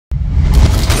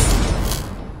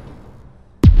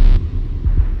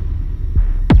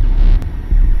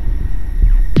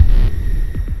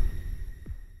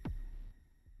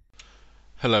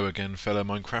Hello again, fellow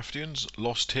Minecraftians.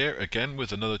 Lost here again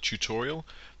with another tutorial,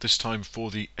 this time for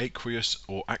the Aqueous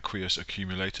or Aqueous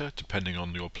accumulator, depending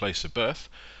on your place of birth,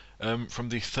 from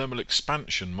the thermal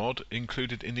expansion mod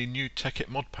included in the new TEKKIT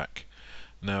mod pack.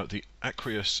 Now, the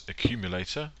Aqueous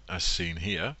accumulator, as seen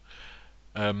here,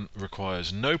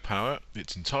 requires no power,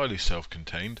 it's entirely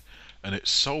self-contained, and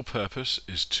its sole purpose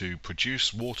is to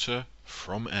produce water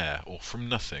from air, or from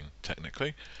nothing,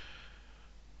 technically.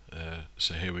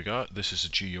 So here we go, this is a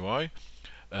GUI.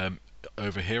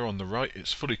 Over here on the right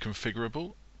it's fully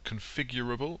configurable,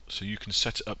 so you can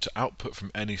set it up to output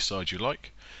from any side you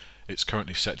like. It's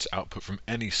currently set to output from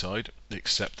any side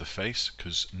except the face,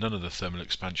 because none of the thermal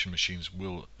expansion machines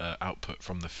will output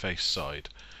from the face side.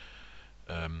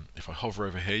 If I hover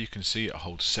over here, you can see it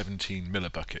holds 17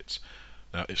 millibuckets.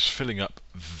 Now it's filling up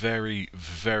very,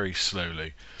 very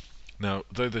slowly. Now,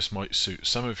 though this might suit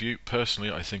some of you,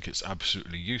 personally I think it's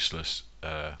absolutely useless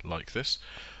like this,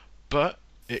 but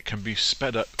it can be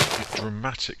sped up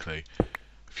dramatically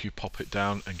if you pop it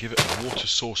down and give it a water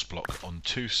source block on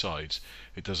two sides.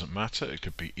 It doesn't matter, it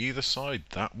could be either side,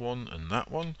 that one and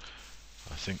that one.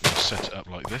 I think we'll set it up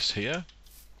like this here,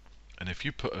 and if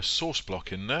you put a source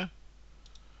block in there,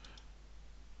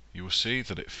 you will see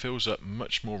that it fills up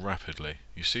much more rapidly.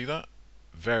 You see that?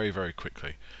 Very, very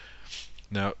quickly.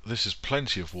 Now, this is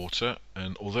plenty of water,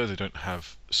 and although they don't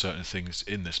have certain things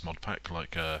in this mod pack,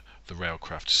 like the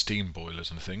Railcraft steam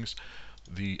boilers and things,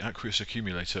 the Aqueous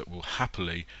accumulator will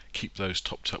happily keep those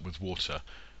topped up with water.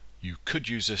 You could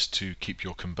use this to keep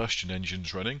your combustion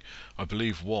engines running. I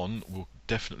believe one will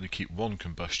definitely keep one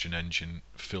combustion engine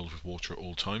filled with water at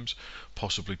all times,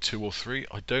 possibly two or three,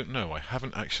 I don't know, I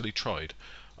haven't actually tried.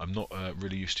 I'm not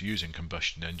really used to using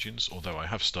combustion engines, although I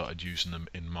have started using them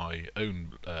in my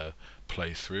own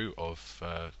playthrough of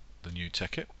the new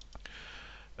TEKKIT.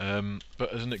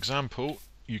 But as an example,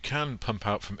 you can pump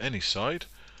out from any side,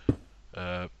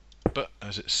 but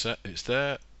as it's set, it's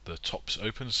there, the top's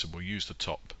open, so we'll use the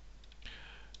top.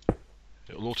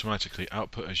 It will automatically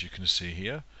output, as you can see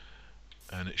here,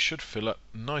 and it should fill up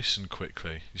nice and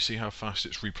quickly. You see how fast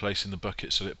it's replacing the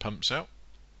bucket so that it pumps out?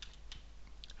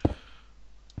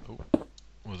 Oh,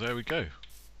 well, there we go.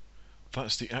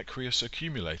 That's the Aqueous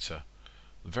accumulator.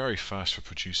 Very fast for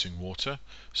producing water,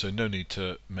 so no need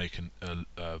to make an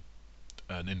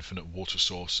infinite water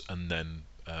source and then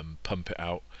pump it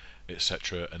out,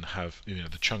 etc., and have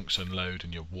the chunks unload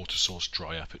and your water source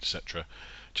dry up, etc.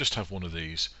 Just have one of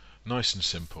these, nice and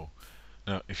simple.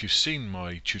 Now, if you've seen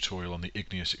my tutorial on the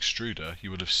igneous extruder, you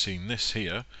would have seen this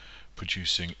here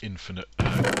producing infinite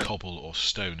cobble or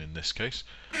stone in this case,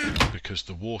 because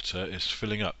the water is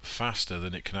filling up faster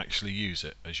than it can actually use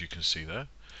it, as you can see there.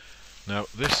 Now,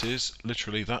 this is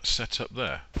literally that setup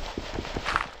there,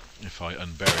 if I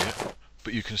unbury it,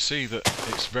 but you can see that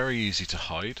it's very easy to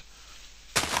hide.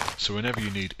 So whenever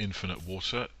you need infinite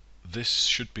water, this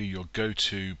should be your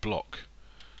go-to block.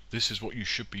 This is what you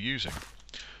should be using.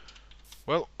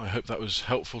 Well, I hope that was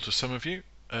helpful to some of you.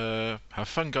 Have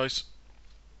fun, guys.